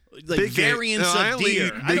 Like Big game. variants No, I of only deer.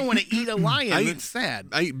 eat I big- don't want to eat a lion. That's sad.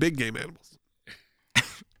 I eat big game animals.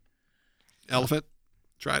 Elephant?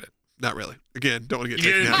 Tried it. Not really. Again, don't want to get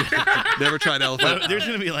taken out. Never tried elephant. There's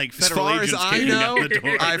going to be like As federal far as agents I kicking out know, the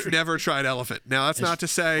door. I've never tried elephant. Now that's not to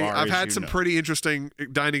say far I've as had you some know. pretty interesting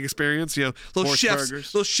dining experience. You know, Horse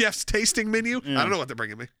burgers. little chef's tasting menu. I don't know what they're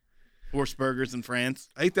bringing me. Horse burgers in France.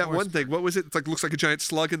 I ate that one thing. What was it? It's like looks like a giant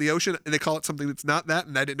slug in the ocean, and they call it something that's not that,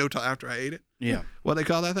 and I didn't know till after I ate it. Yeah. What do they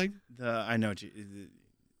call that thing? I know.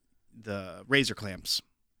 The razor clamps.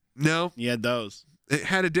 No, You had those. it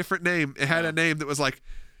had a different name. It had a name that was like,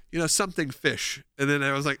 something fish, and then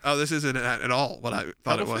I was like, oh, this isn't at all what I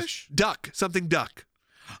thought it was. Cuttlefish? Duck, something duck.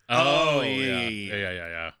 Oh,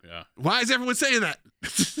 yeah. Why is everyone saying that?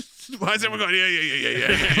 Why is everyone going,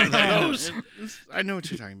 yeah? Those. I know what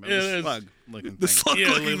you're talking about. Yeah, The it's- slug looking The thing.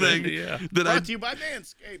 slug-looking thing Yeah. that I Brought to you by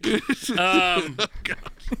Manscaped.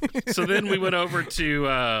 So then we went over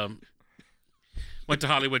to went to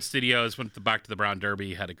Hollywood Studios, back to the Brown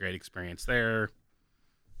Derby, had a great experience there.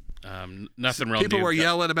 Nothing real people new. were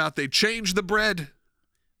yelling about they changed the bread.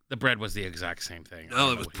 The bread was the exact same thing. I No, don't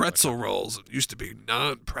it know was what he pretzel rolls. It used to be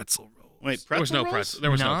non-pretzel rolls. Wait, There was no rolls? pretzel.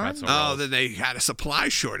 There was no None? pretzel. Oh, rolls. then they had a supply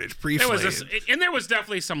shortage. There was Pre-flame. and there was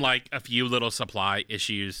definitely some like a few little supply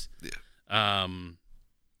issues.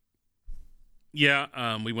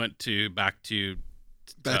 Yeah. We went back to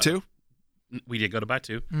Batu? we did go to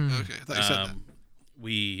Batu. Okay, I thought you said that.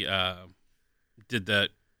 We did the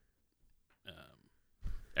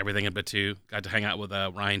everything in Batu. Got to hang out with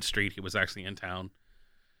Ryan Street. He was actually in town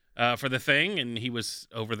for the thing, and he was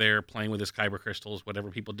over there playing with his kyber crystals, whatever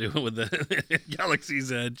people do with the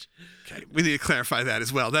Galaxy's Edge. Okay, we need to clarify that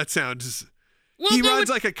as well. That sounds... Well, he no, runs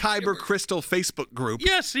like a kyber crystal Facebook group.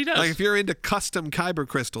 Yes, he does. Like if you're into custom kyber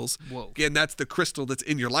crystals, Whoa. again, that's the crystal that's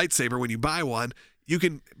in your lightsaber when you buy one. You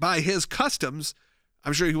can buy his customs.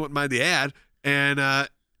 I'm sure he wouldn't mind the ad. And I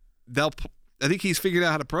think he's figured out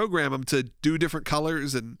how to program them to do different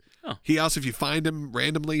colors. And he also, if you find them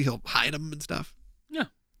randomly, he'll hide them and stuff. Yeah.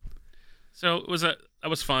 So that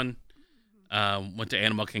was fun. Went to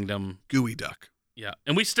Animal Kingdom. Gooey duck. Yeah,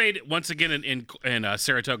 and we stayed once again in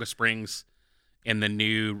Saratoga Springs in the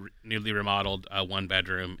newly remodeled one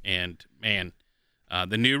bedroom. And man,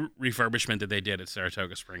 the new refurbishment that they did at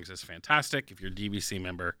Saratoga Springs is fantastic. If you're a DVC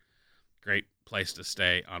member, great place to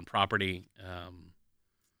stay on property.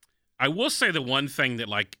 I will say the one thing that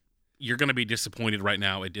like you're going to be disappointed right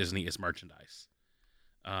now at Disney is merchandise.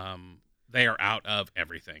 They are out of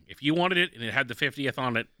everything. If you wanted it and it had the 50th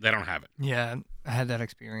on it, they don't have it. Yeah, I had that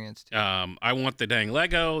experience too. I want the dang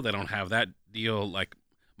Lego. They don't have that deal. Like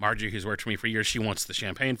Margie, who's worked for me for years, she wants the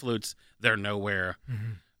champagne flutes. They're nowhere.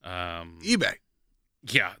 eBay.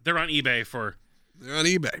 Yeah, they're on eBay They're on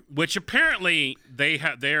eBay. which apparently they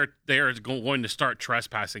are going to start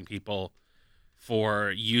trespassing people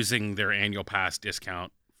for using their annual pass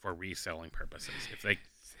discount for reselling purposes. If they, It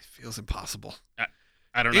feels impossible.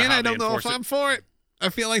 I don't know. And how I don't they know if enforce it. I'm for it. I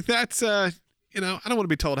feel like that's, I don't want to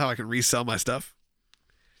be told how I can resell my stuff.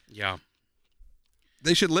 Yeah,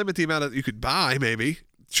 They should limit the amount that you could buy, maybe.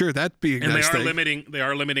 Sure, that'd be a and nice thing. they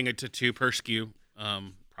are limiting it to 2 per SKU,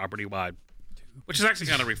 property wide, which is actually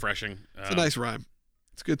kind of refreshing. It's a nice rhyme.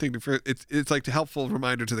 It's a good thing it's like a helpful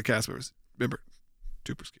reminder to the cast members. Remember,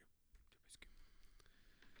 2 per SKU.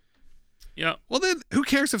 Yeah, Well, then who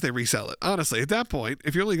cares if they resell it? Honestly, at that point,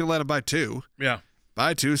 if you're only going to let them buy 2, yeah.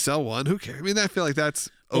 buy 2, sell 1. Who cares? I mean, I feel like that's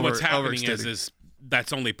Well, what's happening overextending. is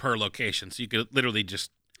that's only per location, so you could literally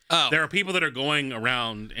just. Oh. There are people that are going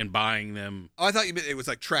around and buying them. Oh, I thought you meant it was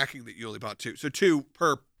like tracking that you only bought 2. So 2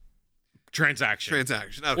 per transaction.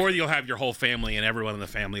 Okay. Or you'll have your whole family and everyone in the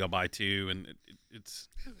family will buy too, and it's.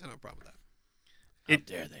 I have no problem with that.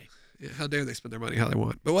 How dare they? Yeah, how dare they spend their money how they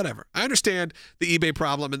want? But whatever. I understand the eBay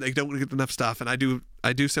problem, and they don't get enough stuff, and I do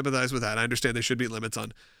sympathize with that. I understand there should be limits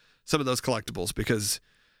on some of those collectibles because,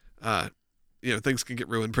 things can get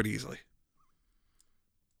ruined pretty easily.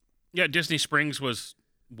 Yeah, Disney Springs was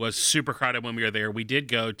super crowded when we were there. We did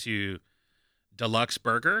go to Deluxe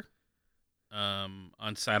Burger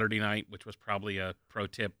on Saturday night, which was probably a pro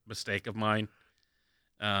tip mistake of mine.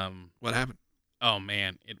 What happened? Oh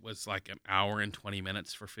man, it was like an hour and 20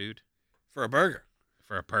 minutes for food. For a burger?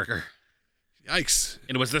 For a burger. Yikes.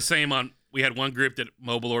 And it was the same we had one group that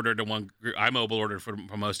mobile ordered and one group, I mobile ordered for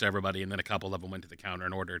most everybody, and then a couple of them went to the counter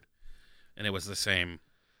and ordered. And it was the same.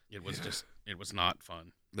 It was it was not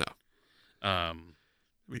fun. No.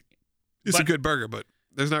 It's a good burger, but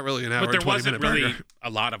there's not really an hour and 20 minute burger. But there wasn't really a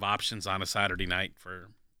lot of options on a Saturday night for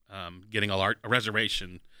getting a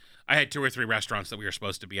reservation. I had 2 or 3 restaurants that we were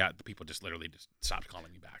supposed to be at. The people just literally just stopped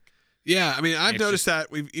calling me back. Yeah, I mean, I've noticed that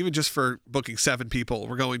we've even just for booking 7 people,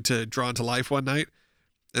 we're going to Drawn to Life one night,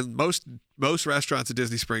 and most restaurants at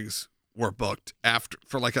Disney Springs were booked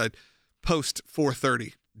for like a post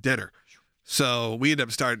 4:30 dinner. So we ended up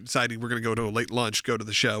deciding we're going to go to a late lunch, go to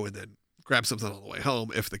the show, and then grab something on the way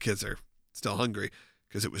home if the kids are still hungry,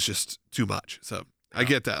 because it was just too much. So I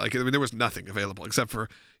get that. Like, I mean, there was nothing available except for,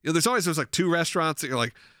 there's always those like 2 restaurants that you're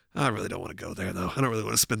like, I really don't want to go there though. I don't really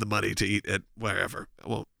want to spend the money to eat at wherever.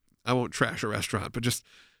 I won't trash a restaurant, but just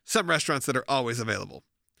some restaurants that are always available.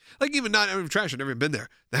 Like even not even trash, I've never been there.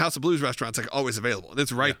 The House of Blues restaurant's like always available, and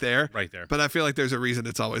it's right there. Right there. But I feel like there's a reason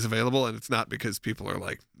it's always available, and it's not because people are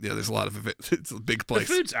like, there's a lot of it's a big place.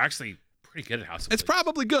 The food's actually pretty good at House of Blues. It's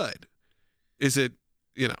probably good. Is it?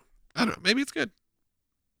 I don't know. Maybe it's good.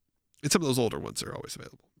 And some of those older ones are always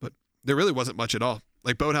available, but there really wasn't much at all.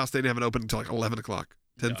 Like Boathouse, they didn't have it open until like 11 o'clock,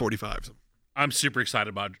 10:45. So. I'm super excited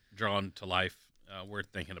about Drawn to Life. We're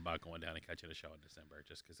thinking about going down and catching a show in December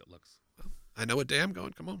just because it looks. Well, I know a day I'm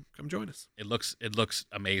going. Come on, come join us. It looks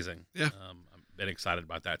amazing. Yeah, I've been excited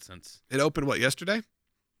about that since it opened. What, yesterday?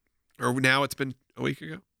 Or now it's been a week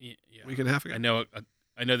ago? Yeah, a week and a half ago. I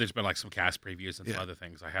know there's been like some cast previews and some other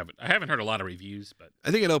things. I haven't heard a lot of reviews, but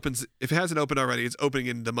I think it opens. If it hasn't opened already, it's opening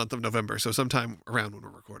in the month of November. So sometime around when we're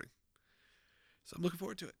recording. So I'm looking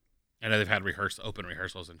forward to it. I know they've had open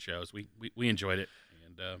rehearsals and shows. We enjoyed it,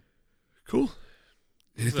 and cool.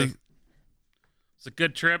 Anything? It's a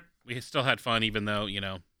good trip. We still had fun, even though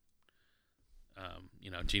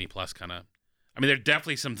Genie Plus kind of. I mean, there are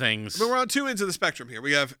definitely some things. But we're on 2 ends of the spectrum here.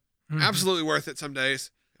 We have absolutely worth it some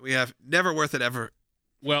days. We have never worth it ever.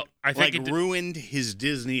 Well, I think it ruined his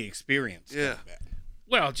Disney experience. Yeah.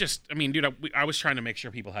 Well, dude, I was trying to make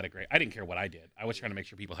sure people had a great. I didn't care what I did. I was trying to make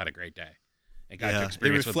sure people had a great day. And got to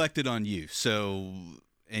experience it reflected on you. So,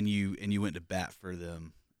 and you went to bat for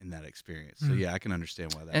them in that experience. So yeah, I can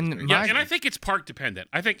understand why that. And I think it's park dependent.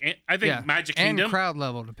 I think Magic Kingdom and crowd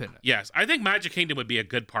level dependent. Yes, I think Magic Kingdom would be a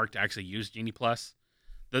good park to actually use Genie Plus.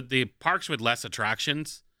 The parks with less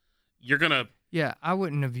attractions, you're gonna. Yeah, I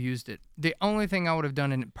wouldn't have used it. The only thing I would have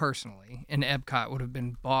done in Epcot would have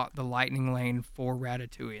been bought the Lightning Lane for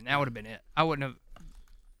Ratatouille, and that would have been it. I wouldn't have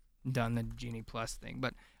done the Genie Plus thing,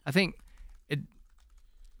 but I think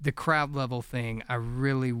the crowd level thing, I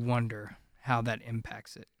really wonder how that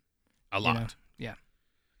impacts it. A lot. Yeah.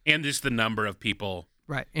 And just the number of people.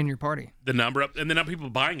 Right, in your party. The number of people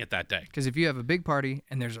buying it that day. Because if you have a big party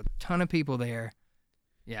and there's a ton of people there,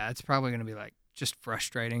 yeah, it's probably going to be like just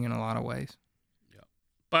frustrating in a lot of ways. Yeah.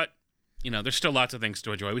 But, there's still lots of things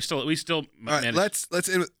to enjoy. We still All right, let's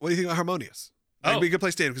end with, what do you think about Harmonious? That'd be a good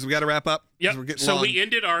place to end because we got to wrap up. Yeah. So long.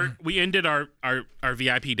 we ended our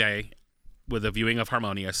VIP day with a viewing of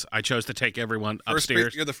Harmonious. I chose to take everyone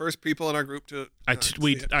upstairs. You're the first people in our group to. I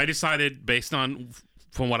decided based on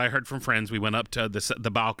from what I heard from friends, we went up to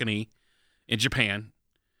the balcony in Japan.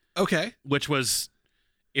 Okay. Which was,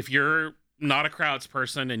 if you're not a crowds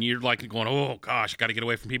person and you're like going, oh gosh, got to get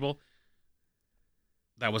away from people.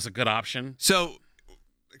 That was a good option. So,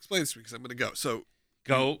 explain this to me because I'm going to go. So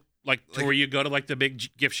go. Like where you go to like the big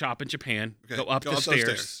gift shop in Japan, go up the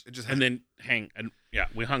stairs, and then hang. And yeah,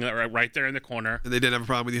 we hung that right there in the corner. And they didn't have a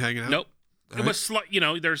problem with you hanging out? Nope. It was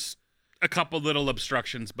there's a couple little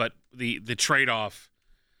obstructions, but the trade-off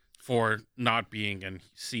for not being in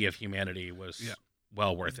Sea of Humanity was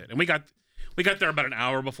well worth it. And we got there about an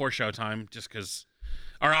hour before showtime just because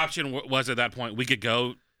our option was at that point we could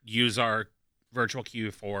go use our virtual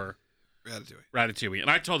queue for Ratatouille.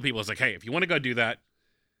 And I told people, I was like, hey, if you want to go do that,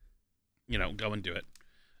 go and do it.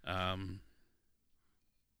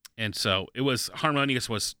 And so it was, Harmonious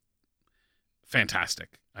was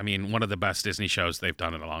fantastic. I mean, one of the best Disney shows they've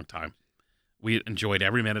done in a long time. We enjoyed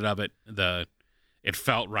every minute of it. It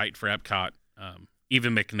felt right for Epcot.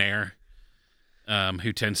 Even McNair,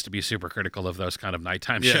 who tends to be super critical of those kind of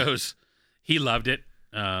nighttime shows, he loved it.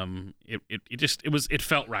 It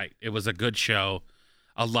felt right. It was a good show.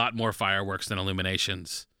 A lot more fireworks than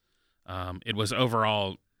Illuminations. It was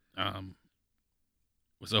overall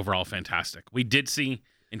fantastic. We did see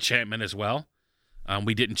Enchantment as well.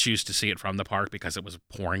 We didn't choose to see it from the park because it was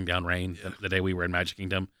pouring down rain the day we were in Magic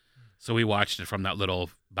Kingdom. So we watched it from that little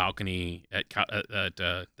balcony at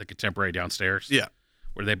the Contemporary downstairs. Yeah,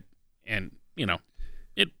 where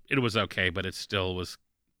it was okay, but it still was.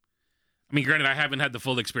 I mean, granted, I haven't had the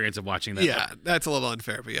full experience of watching that. Yeah, that's a little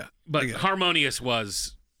unfair, but yeah. But Harmonious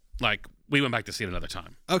was like we went back to see it another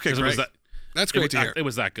time. Okay, great. That's great to hear. It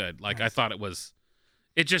was that good. Like I thought it was.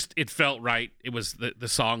 It felt right. It was the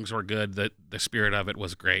songs were good. The spirit of it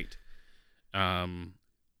was great. I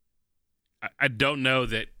don't know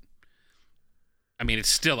that. I mean, it's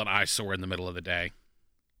still an eyesore in the middle of the day.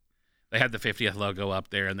 They had the 50th logo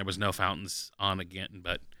up there, and there was no fountains on again.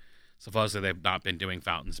 But supposedly they've not been doing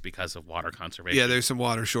fountains because of water conservation. Yeah, there's some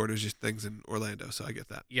water shortage things in Orlando, so I get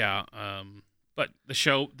that. Yeah, but the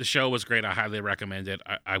show was great. I highly recommend it.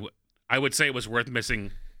 I would say it was worth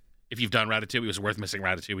missing. If you've done Ratatouille, it was worth missing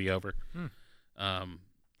Ratatouille over. All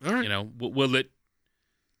right. You know, will it?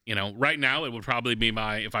 You know, right now it would probably be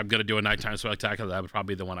if I'm going to do a nighttime spectacular, that would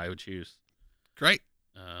probably be the one I would choose. Great.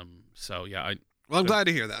 So yeah, I'm glad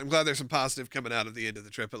to hear that. I'm glad there's some positive coming out of the end of the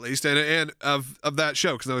trip, at least, and of that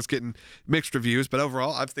show, because I was getting mixed reviews. But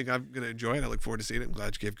overall, I think I'm going to enjoy it. I look forward to seeing it. I'm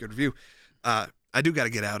glad you gave a good review. I do got to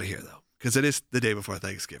get out of here, though, because it is the day before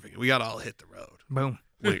Thanksgiving. We got to all hit the road. Boom.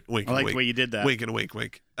 Wink, wink, I like wink. the way you did that. Wink and wink,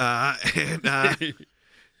 wink.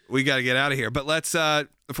 We got to get out of here. But let's,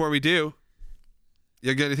 before we do,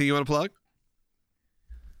 you got anything you want to plug?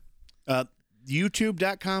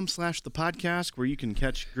 YouTube.com/the podcast, where you can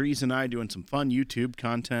catch Grease and I doing some fun YouTube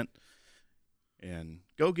content. And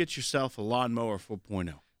go get yourself a lawnmower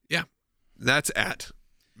 4.0. Yeah. That's at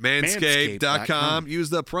manscaped.com.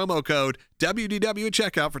 Use the promo code WDW at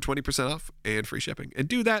checkout for 20% off and free shipping. And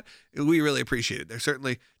do that. We really appreciate it. They're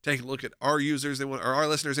certainly taking a look at our users or our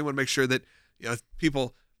listeners. They want to make sure that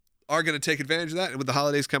people are going to take advantage of that. And with the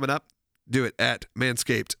holidays coming up, do it at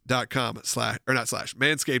manscaped.com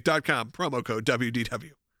manscaped.com, promo code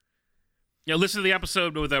WDW. Yeah, listen to the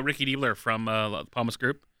episode with Ricky Diebler from Palmas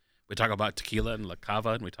Group. We talk about tequila and La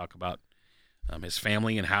Cava, and we talk about his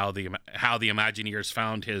family and how the Imagineers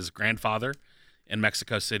found his grandfather in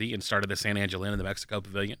Mexico City and started the San Angelo Inn in the Mexico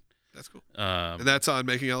Pavilion. That's cool. And that's on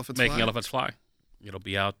Making Elephants Fly? Making Elephants Fly. It'll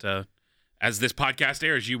be out as this podcast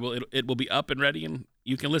airs. It will be up and ready, and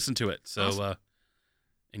you can listen to it. So, awesome.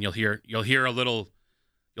 And you'll hear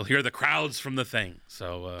the crowds from the thing.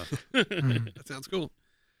 So that sounds cool.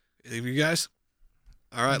 Any of you guys?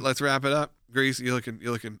 All right, let's wrap it up. Grease, you're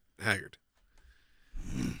looking haggard.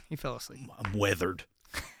 He fell asleep. I'm weathered.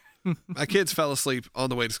 My kids fell asleep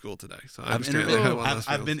on the way to school today, so I I've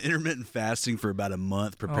understand. been intermittent fasting for about a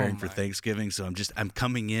month, preparing for Thanksgiving. So I'm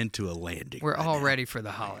coming into a landing. We're all ready for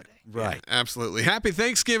the holiday. Right. Yeah, absolutely. Happy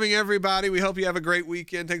Thanksgiving, everybody. We hope you have a great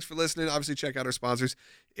weekend. Thanks for listening. Obviously, check out our sponsors.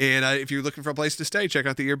 And if you're looking for a place to stay, check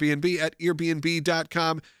out the Airbnb at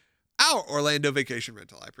airbnb.com. Our Orlando vacation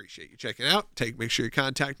rental. I appreciate you checking out. Make sure you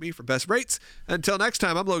contact me for best rates. Until next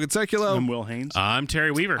time, I'm Logan Seculo. I'm Will Haynes. I'm Terry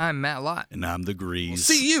Weaver. I'm Matt Lott. And I'm the Grease. We'll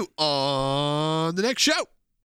see you on the next show.